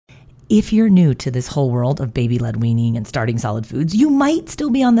if you're new to this whole world of baby-led weaning and starting solid foods, you might still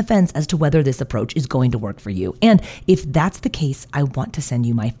be on the fence as to whether this approach is going to work for you. And if that's the case, I want to send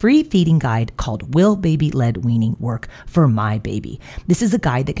you my free feeding guide called Will Baby-Led Weaning Work for My Baby? This is a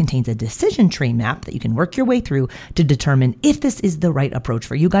guide that contains a decision tree map that you can work your way through to determine if this is the right approach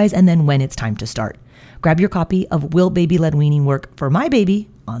for you guys and then when it's time to start. Grab your copy of Will Baby-Led Weaning Work for My Baby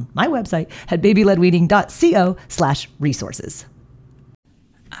on my website at babyledweaning.co/resources.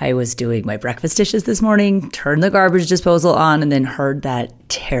 I was doing my breakfast dishes this morning, turned the garbage disposal on, and then heard that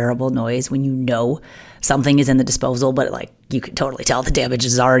terrible noise when you know something is in the disposal, but like you could totally tell the damage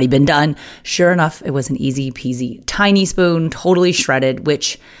has already been done. Sure enough, it was an easy peasy tiny spoon, totally shredded,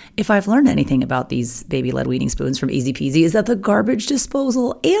 which if I've learned anything about these baby-led weaning spoons from Easy Peasy is that the garbage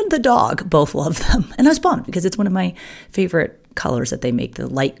disposal and the dog both love them. And I was bummed because it's one of my favorite colors that they make, the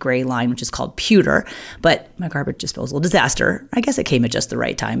light gray line, which is called pewter. But my garbage disposal disaster, I guess it came at just the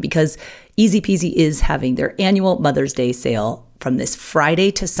right time because Easy Peasy is having their annual Mother's Day sale from this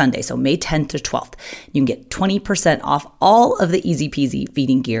Friday to Sunday, so May 10th to 12th. You can get 20% off all of the Easy Peasy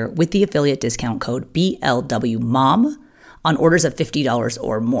feeding gear with the affiliate discount code BLWMOM on orders of $50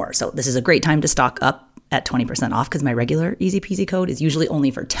 or more. So this is a great time to stock up at 20% off because my regular Easy Peasy code is usually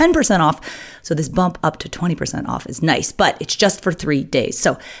only for 10% off. So this bump up to 20% off is nice, but it's just for 3 days.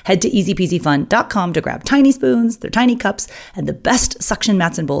 So head to easypeasyfun.com to grab tiny spoons, their tiny cups, and the best suction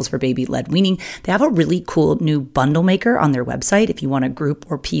mats and bowls for baby-led weaning. They have a really cool new bundle maker on their website if you want to group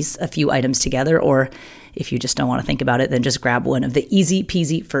or piece a few items together, or if you just don't want to think about it, then just grab one of the Easy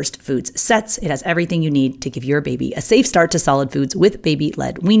Peasy First Foods sets. It has everything you need to give your baby a safe start to solid foods with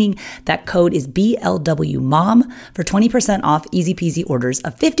baby-led weaning. That code is BLWMOM for 20% off Easy Peasy orders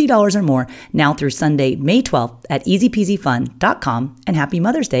of $50 or more now through Sunday, May 12th at easypeasyfun.com. And happy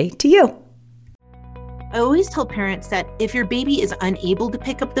Mother's Day to you. I always tell parents that if your baby is unable to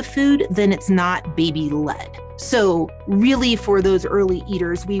pick up the food, then it's not baby-led. So really for those early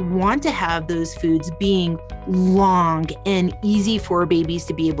eaters, we want to have those foods being long and easy for babies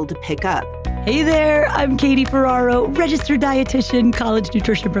to be able to pick up. Hey there, I'm Katie Ferraro, registered dietitian, college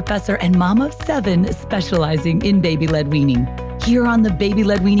nutrition professor, and mom of 7 specializing in baby-led weaning. Here on the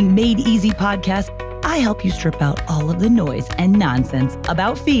Baby-Led Weaning Made Easy podcast, I help you strip out all of the noise and nonsense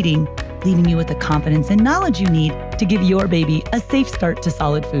about feeding, leaving you with the confidence and knowledge you need to give your baby a safe start to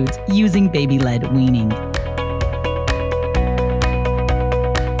solid foods using baby-led weaning.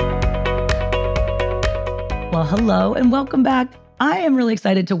 Well, hello and welcome back. I am really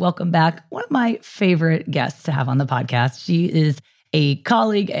excited to welcome back one of my favorite guests to have on the podcast. She is a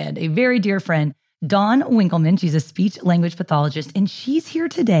colleague and a very dear friend, Dawn Winkelmann. She's a speech language pathologist, and she's here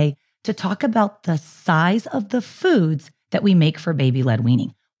today to talk about the size of the foods that we make for baby-led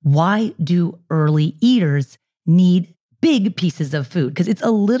weaning. Why do early eaters need big pieces of food? Because it's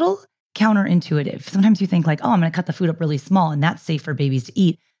a little counterintuitive. Sometimes you think like, oh, I'm going to cut the food up really small and that's safe for babies to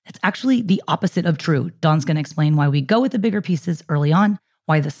eat. That's actually the opposite of true. Dawn's going to explain why we go with the bigger pieces early on,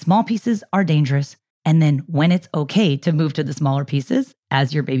 why the small pieces are dangerous, and then when it's okay to move to the smaller pieces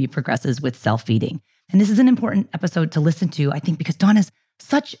as your baby progresses with self-feeding. And this is an important episode to listen to, I think, because Dawn has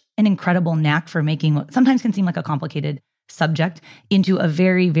such an incredible knack for making what sometimes can seem like a complicated subject into a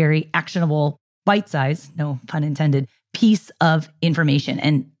very, very actionable, bite-sized, no pun intended, piece of information.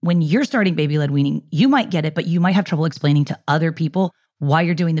 And when you're starting baby-led weaning, you might get it, but you might have trouble explaining to other people why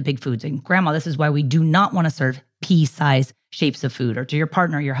you're doing the big foods. And grandma, this is why we do not want to serve pea-sized shapes of food, or to your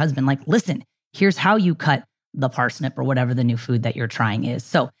partner, your husband, like, listen, here's how you cut the parsnip or whatever the new food that you're trying is.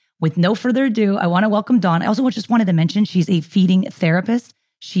 So with no further ado, I want to welcome Dawn. I also just wanted to mention she's a feeding therapist.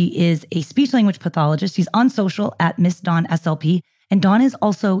 She is a speech language pathologist. She's on social at Miss Dawn SLP. And Dawn is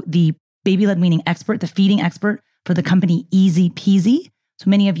also the baby-led weaning expert, the feeding expert for the company Easy Peasy. So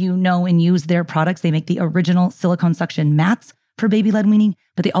many of you know and use their products. They make the original silicone suction mats for baby-led weaning,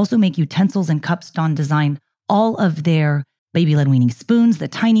 but they also make utensils and cups. Dawn designed all of their baby-led weaning spoons, the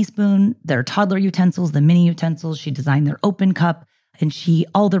tiny spoon, their toddler utensils, the mini utensils. She designed their open cup, and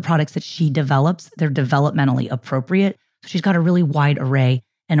all the products that she develops, they're developmentally appropriate. So she's got a really wide array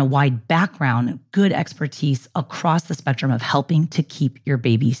and a wide background, good expertise across the spectrum of helping to keep your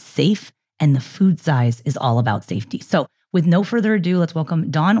baby safe. And the food size is all about safety. So with no further ado, let's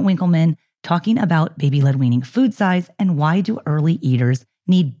welcome Dawn Winkelmann talking about baby-led weaning food size and why do early eaters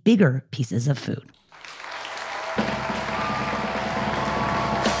need bigger pieces of food.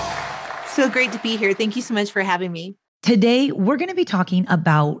 So great to be here. Thank you so much for having me. Today, we're going to be talking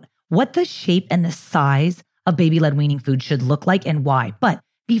about what the shape and the size of baby-led weaning food should look like and why. But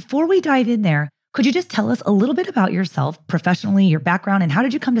before we dive in there, could you just tell us a little bit about yourself professionally, your background, and how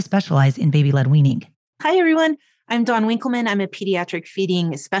did you come to specialize in baby-led weaning? Hi, everyone. I'm Dawn Winkelmann. I'm a pediatric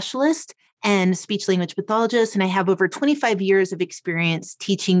feeding specialist and speech language pathologist, and I have over 25 years of experience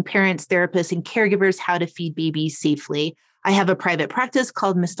teaching parents, therapists, and caregivers how to feed babies safely. I have a private practice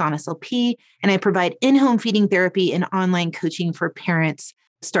called CCC-SLP, and I provide in-home feeding therapy and online coaching for parents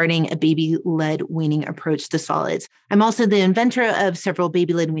starting a baby-led weaning approach to solids. I'm also the inventor of several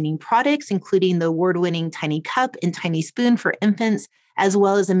baby-led weaning products, including the award-winning Tiny Cup and Tiny Spoon for infants, as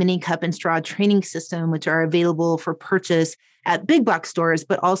well as a mini cup and straw training system, which are available for purchase at big box stores,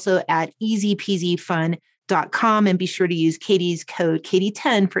 but also at easypeasyfun.com. And be sure to use Katie's code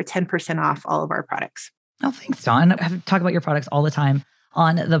Katie10 for 10% off all of our products. Oh, thanks, Dawn. I talk about your products all the time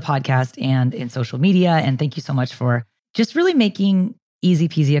on the podcast and in social media. And thank you so much for just really making Easy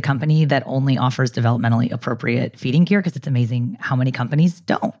Peasy a company that only offers developmentally appropriate feeding gear, because it's amazing how many companies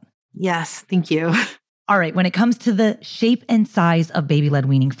don't. Yes, thank you. All right, when it comes to the shape and size of baby-led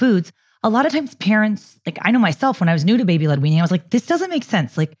weaning foods, a lot of times parents, like I know myself, when I was new to baby-led weaning, I was like, this doesn't make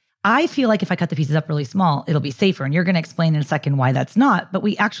sense. Like, I feel like if I cut the pieces up really small, it'll be safer. And you're going to explain in a second why that's not. But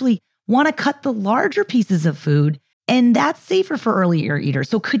we actually want to cut the larger pieces of food, and that's safer for early year eaters.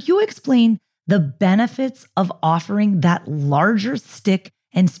 So could you explain the benefits of offering that larger stick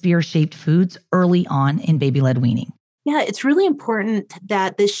and spear-shaped foods early on in baby-led weaning? Yeah, it's really important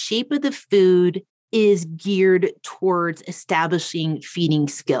that the shape of the food is geared towards establishing feeding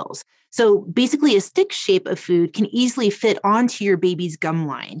skills. So basically, a stick shape of food can easily fit onto your baby's gum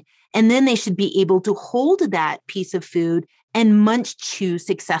line. And then they should be able to hold that piece of food and chew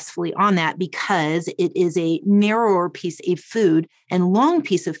successfully on that, because it is a narrower piece of food and long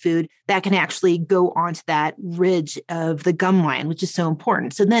piece of food that can actually go onto that ridge of the gum line, which is so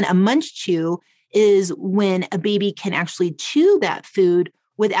important. So then a chew is when a baby can actually chew that food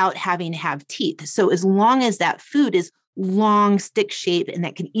without having to have teeth. So as long as that food is long stick shape and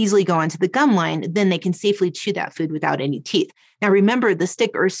that can easily go onto the gum line, then they can safely chew that food without any teeth. Now, remember, the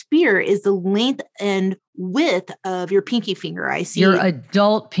stick or spear is the length and width of your pinky finger. I see your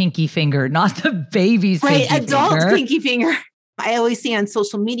adult pinky finger, not the baby's pinky finger. Right, adult pinky finger. I always see on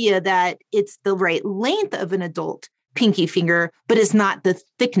social media that it's the right length of an adult pinky finger, but it's not the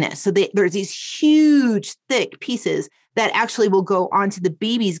thickness. So there's these huge, thick pieces that actually will go onto the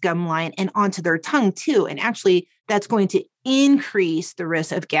baby's gum line and onto their tongue too. And actually, that's going to increase the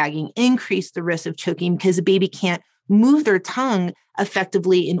risk of gagging, increase the risk of choking, because the baby can't move their tongue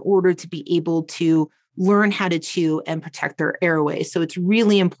effectively in order to be able to learn how to chew and protect their airway. So it's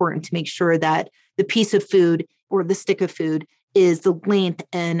really important to make sure that the piece of food or the stick of food is the length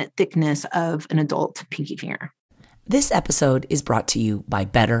and thickness of an adult pinky finger. This episode is brought to you by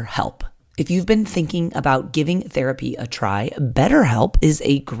BetterHelp. If you've been thinking about giving therapy a try, BetterHelp is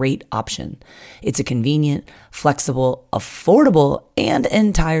a great option. It's a convenient, flexible, affordable, and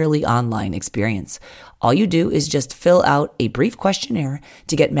entirely online experience. All you do is just fill out a brief questionnaire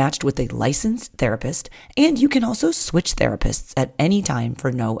to get matched with a licensed therapist, and you can also switch therapists at any time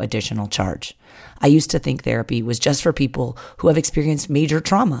for no additional charge. I used to think therapy was just for people who have experienced major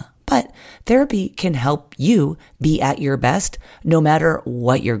trauma, but therapy can help you be at your best no matter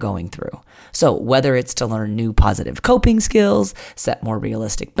what you're going through. So whether it's to learn new positive coping skills, set more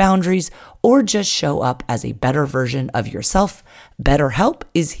realistic boundaries, or just show up as a better version of yourself, BetterHelp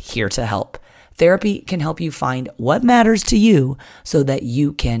is here to help. Therapy can help you find what matters to you so that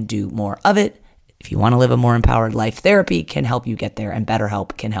you can do more of it. If you want to live a more empowered life, therapy can help you get there, and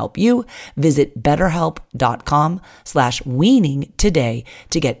BetterHelp can help you. Visit betterhelp.com/weaning today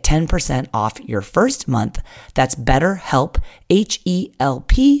to get 10% off your first month. That's BetterHelp,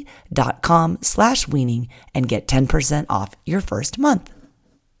 HELP.com/weaning, and get 10% off your first month.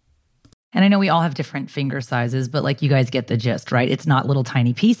 And I know we all have different finger sizes, but like you guys get the gist, right? It's not little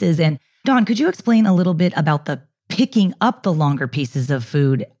tiny pieces. And Dawn, could you explain a little bit about the picking up the longer pieces of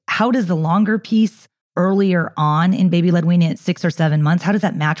food? How does the longer piece earlier on in baby-led weaning at 6 or 7 months, how does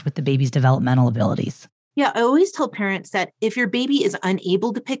that match with the baby's developmental abilities? Yeah, I always tell parents that if your baby is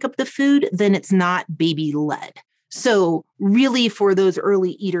unable to pick up the food, then it's not baby-led. So really, for those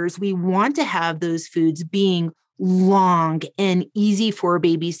early eaters, we want to have those foods being long and easy for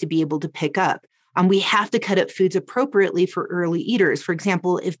babies to be able to pick up. We have to cut up foods appropriately for early eaters. For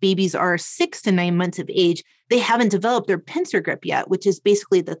example, if babies are 6 to 9 months of age, they haven't developed their pincer grip yet, which is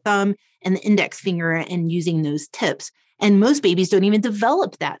basically the thumb and the index finger and using those tips. And most babies don't even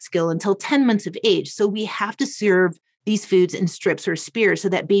develop that skill until 10 months of age. So we have to serve these foods in strips or spears so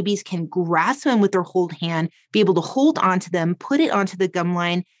that babies can grasp them with their whole hand, be able to hold onto them, put it onto the gum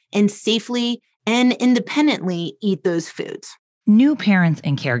line, and safely and independently eat those foods. New parents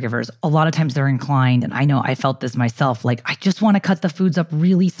and caregivers, a lot of times they're inclined, and I know I felt this myself, like I just want to cut the foods up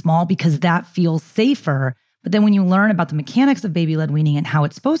really small because that feels safer. But then when you learn about the mechanics of baby-led weaning and how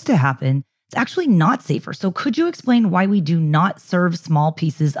it's supposed to happen, it's actually not safer. So could you explain why we do not serve small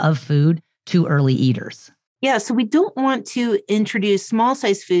pieces of food to early eaters? Yeah, so we don't want to introduce small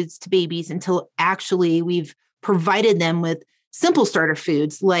size foods to babies until actually we've provided them with simple starter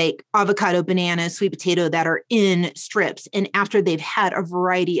foods like avocado, banana, sweet potato that are in strips. And after they've had a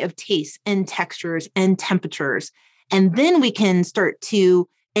variety of tastes and textures and temperatures, and then we can start to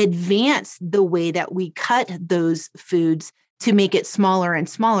advance the way that we cut those foods to make it smaller and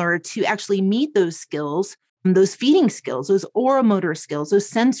smaller to actually meet those skills, those feeding skills, those oromotor skills, those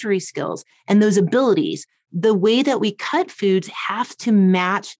sensory skills, and those abilities. The way that we cut foods have to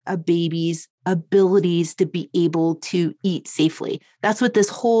match a baby's abilities to be able to eat safely. That's what this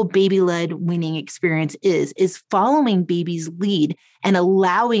whole baby-led weaning experience is following baby's lead and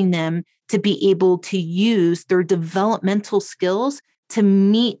allowing them to be able to use their developmental skills to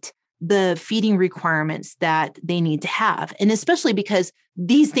meet the feeding requirements that they need to have. And especially because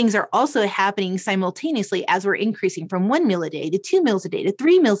these things are also happening simultaneously as we're increasing from 1 meal a day to 2 meals a day to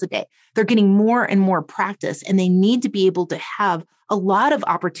 3 meals a day. They're getting more and more practice, and they need to be able to have a lot of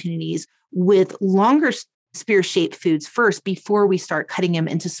opportunities with longer spear-shaped foods first before we start cutting them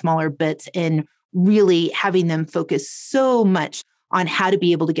into smaller bits and really having them focus so much on how to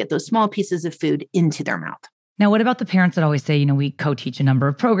be able to get those small pieces of food into their mouth. Now, what about the parents that always say, we co-teach a number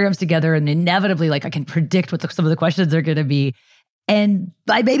of programs together and inevitably, I can predict what some of the questions are going to be. And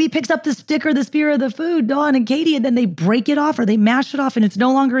my baby picks up the stick or the spear of the food, Dawn and Katie, and then they break it off or they mash it off and it's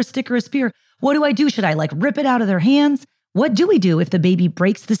no longer a stick or a spear. What do I do? Should I rip it out of their hands? What do we do if the baby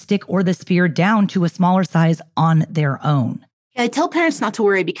breaks the stick or the spear down to a smaller size on their own? I tell parents not to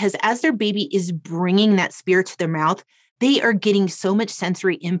worry because as their baby is bringing that spear to their mouth, they are getting so much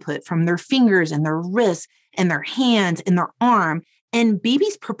sensory input from their fingers and their wrists and their hands and their arm. And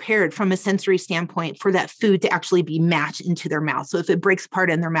baby's prepared from a sensory standpoint for that food to actually be matched into their mouth. So if it breaks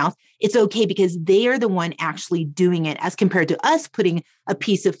apart in their mouth, it's okay because they are the one actually doing it as compared to us putting a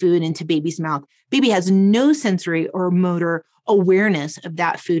piece of food into baby's mouth. Baby has no sensory or motor awareness of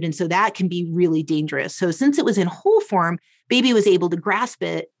that food. And so that can be really dangerous. So since it was in whole form, baby was able to grasp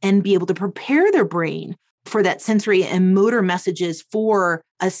it and be able to prepare their brain for that sensory and motor messages for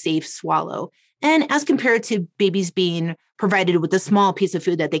a safe swallow. And as compared to babies being provided with a small piece of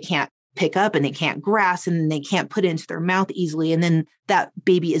food that they can't pick up and they can't grasp and they can't put into their mouth easily. And then that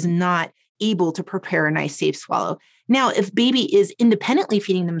baby is not able to prepare a nice safe swallow. Now, if baby is independently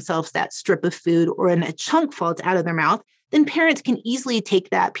feeding themselves that strip of food or when a chunk falls out of their mouth, then parents can easily take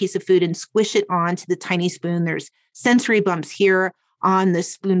that piece of food and squish it onto the tiny spoon. There's sensory bumps here on the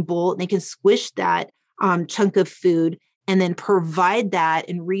spoon bowl. And they can squish that chunk of food and then provide that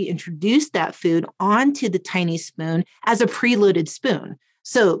and reintroduce that food onto the tiny spoon as a preloaded spoon.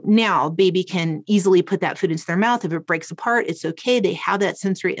 So now baby can easily put that food into their mouth. If it breaks apart, it's okay. They have that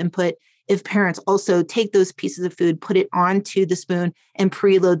sensory input. If parents also take those pieces of food, put it onto the spoon and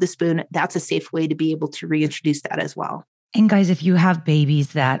preload the spoon, that's a safe way to be able to reintroduce that as well. And guys, if you have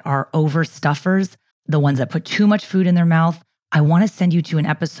babies that are overstuffers, the ones that put too much food in their mouth, I want to send you to an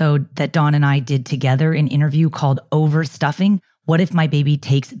episode that Dawn and I did together, an interview called Overstuffing. What if my baby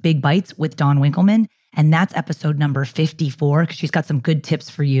takes big bites with Dawn Winkelmann? And that's episode number 54, because she's got some good tips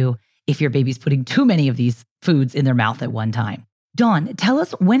for you if your baby's putting too many of these foods in their mouth at one time. Dawn, tell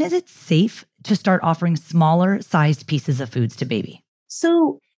us, when is it safe to start offering smaller sized pieces of foods to baby?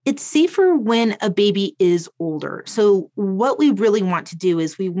 So it's safer when a baby is older. So what we really want to do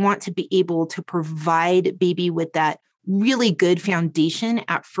is we want to be able to provide baby with that really good foundation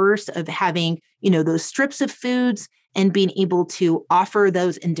at first of having, those strips of foods and being able to offer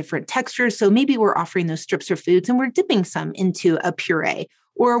those in different textures. So maybe we're offering those strips of foods and we're dipping some into a puree,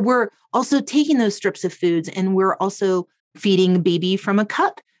 or we're also taking those strips of foods and we're also feeding baby from a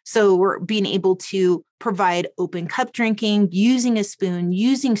cup. So we're being able to provide open cup drinking, using a spoon,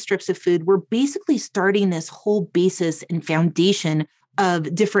 using strips of food. We're basically starting this whole basis and foundation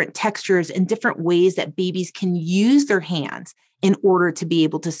of different textures and different ways that babies can use their hands in order to be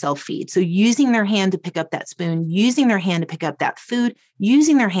able to self-feed. So using their hand to pick up that spoon, using their hand to pick up that food,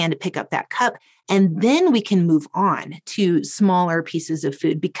 using their hand to pick up that cup, and then we can move on to smaller pieces of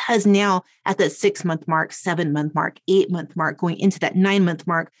food because now at that 6-month mark, 7-month mark, 8-month mark, going into that 9-month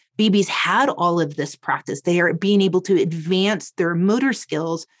mark, babies had all of this practice. They are being able to advance their motor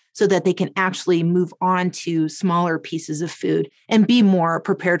skills so that they can actually move on to smaller pieces of food and be more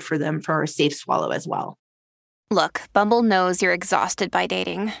prepared for them for a safe swallow as well. Look, Bumble knows you're exhausted by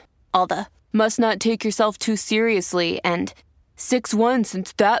dating. All the, must not take yourself too seriously, and 6'1"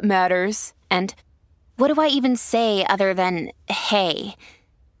 since that matters, and what do I even say other than, hey?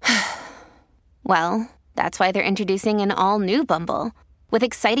 Well, That's why they're introducing an all-new Bumble, with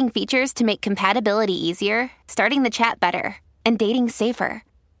exciting features to make compatibility easier, starting the chat better, and dating safer.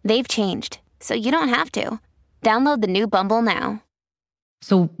 They've changed, so you don't have to. Download the new Bumble now.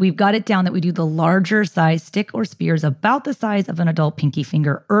 So we've got it down that we do the larger size stick or spears about the size of an adult pinky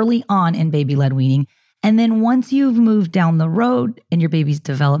finger early on in baby-led weaning. And then once you've moved down the road and your baby's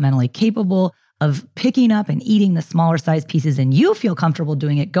developmentally capable of picking up and eating the smaller size pieces and you feel comfortable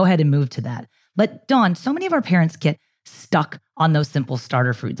doing it, go ahead and move to that. But Dawn, so many of our parents get stuck on those simple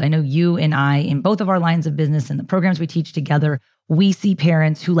starter foods. I know you and I, in both of our lines of business and the programs we teach together, we see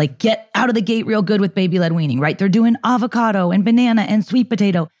parents who get out of the gate real good with baby-led weaning, right? They're doing avocado and banana and sweet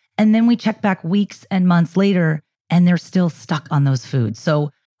potato. And then we check back weeks and months later and they're still stuck on those foods.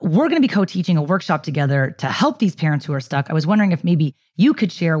 So we're going to be co-teaching a workshop together to help these parents who are stuck. I was wondering if maybe you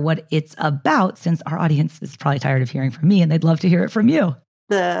could share what it's about, since our audience is probably tired of hearing from me and they'd love to hear it from you.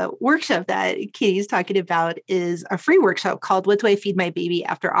 The workshop that Katie's talking about is a free workshop called What Do I Feed My Baby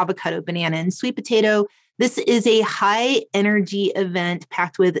After Avocado, Banana, and Sweet Potato? This is a high energy event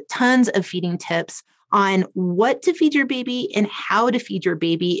packed with tons of feeding tips on what to feed your baby and how to feed your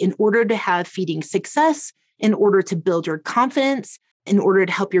baby in order to have feeding success, in order to build your confidence, in order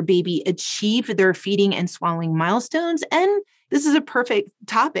to help your baby achieve their feeding and swallowing milestones. And this is a perfect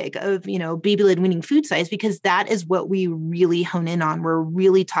topic of, baby-led weaning food size, because that is what we really hone in on. We're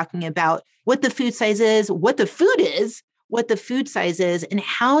really talking about what the food size is, what the food is, what the food size is, and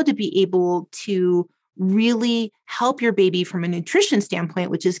how to be able to really help your baby from a nutrition standpoint,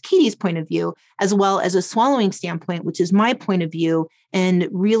 which is Katie's point of view, as well as a swallowing standpoint, which is my point of view, and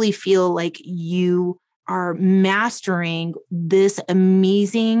really feel like you are mastering this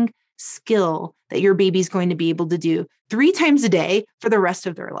amazing skill that your baby's going to be able to do 3 times a day for the rest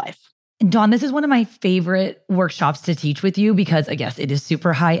of their life. And Dawn, this is one of my favorite workshops to teach with you because, I guess, it is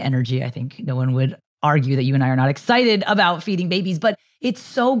super high energy. I think no one would argue that you and I are not excited about feeding babies, but it's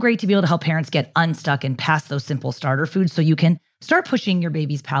so great to be able to help parents get unstuck and past those simple starter foods so you can start pushing your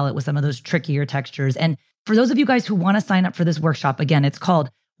baby's palate with some of those trickier textures. And for those of you guys who want to sign up for this workshop, again, it's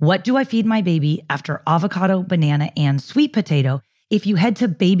called What Do I Feed My Baby After Avocado, Banana, and Sweet Potato? If you head to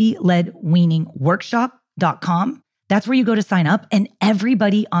babyledweaningworkshop.com, that's where you go to sign up. And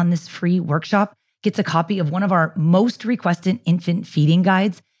everybody on this free workshop gets a copy of one of our most requested infant feeding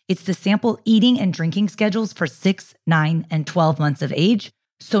guides. It's the sample eating and drinking schedules for 6, 9, and 12 months of age.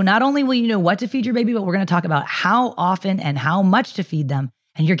 So not only will you know what to feed your baby, but we're going to talk about how often and how much to feed them.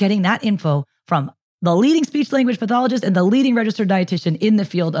 And you're getting that info from the leading speech language pathologist and the leading registered dietitian in the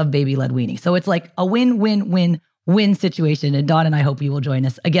field of baby-led weaning. So it's like a win-win-win-win situation. And Dawn and I hope you will join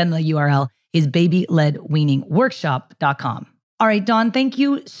us. Again, the URL is babyledweaningworkshop.com. All right, Dawn, thank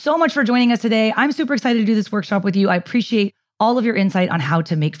you so much for joining us today. I'm super excited to do this workshop with you. I appreciate all of your insight on how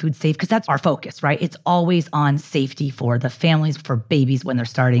to make food safe, because that's our focus, right? It's always on safety for the families, for babies when they're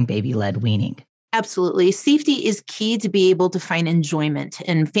starting baby-led weaning. Absolutely. Safety is key to be able to find enjoyment.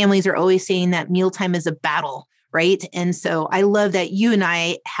 And families are always saying that mealtime is a battle, right? And so I love that you and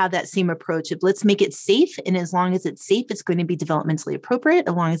I have that same approach of let's make it safe. And as long as it's safe, it's going to be developmentally appropriate.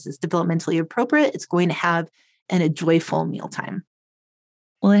 As long as it's developmentally appropriate, it's going to have a joyful mealtime.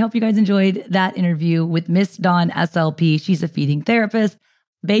 Well, I hope you guys enjoyed that interview with Miss Dawn SLP. She's a feeding therapist,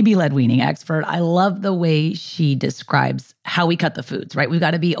 baby-led weaning expert. I love the way she describes how we cut the foods, right? We've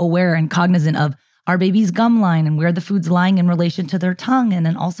got to be aware and cognizant of our baby's gum line and where the food's lying in relation to their tongue. And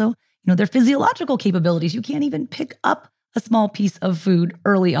then also, their physiological capabilities. You can't even pick up a small piece of food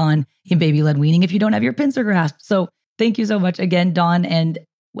early on in baby-led weaning if you don't have your pincer grasp. So thank you so much again, Dawn. And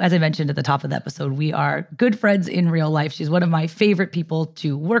as I mentioned at the top of the episode, we are good friends in real life. She's one of my favorite people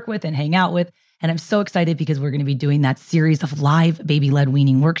to work with and hang out with. And I'm so excited because we're going to be doing that series of live baby-led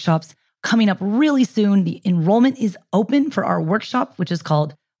weaning workshops coming up really soon. The enrollment is open for our workshop, which is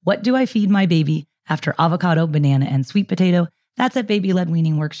called What Do I Feed My Baby After Avocado, Banana, and Sweet Potato? That's at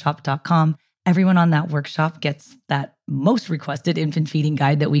babyledweaningworkshop.com. Everyone on that workshop gets that most requested infant feeding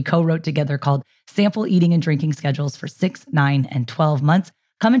guide that we co-wrote together called Sample Eating and Drinking Schedules for 6, 9, and 12 months.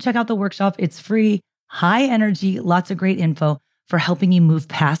 Come and check out the workshop. It's free, high energy, lots of great info for helping you move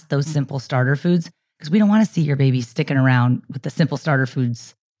past those simple starter foods, because we don't want to see your baby sticking around with the simple starter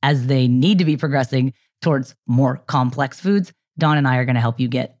foods as they need to be progressing towards more complex foods. Dawn and I are going to help you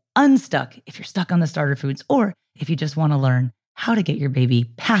get unstuck if you're stuck on the starter foods, or if you just want to learn how to get your baby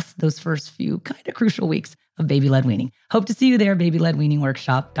past those first few kind of crucial weeks of baby-led weaning. Hope to see you there,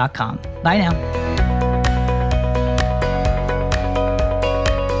 babyledweaningworkshop.com. Bye now.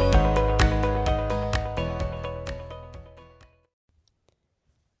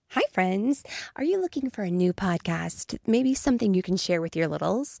 Hi friends. Are you looking for a new podcast? Maybe something you can share with your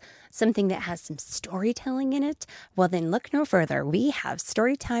littles? Something that has some storytelling in it? Well, then look no further. We have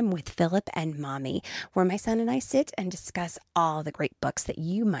Storytime with Philip and Mommy, where my son and I sit and discuss all the great books that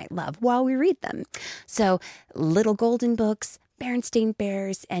you might love while we read them. So, Little Golden Books, Berenstain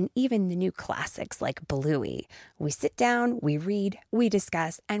Bears, and even the new classics like Bluey. We sit down, we read, we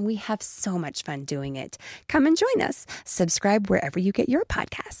discuss, and we have so much fun doing it. Come and join us. Subscribe wherever you get your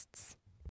podcasts.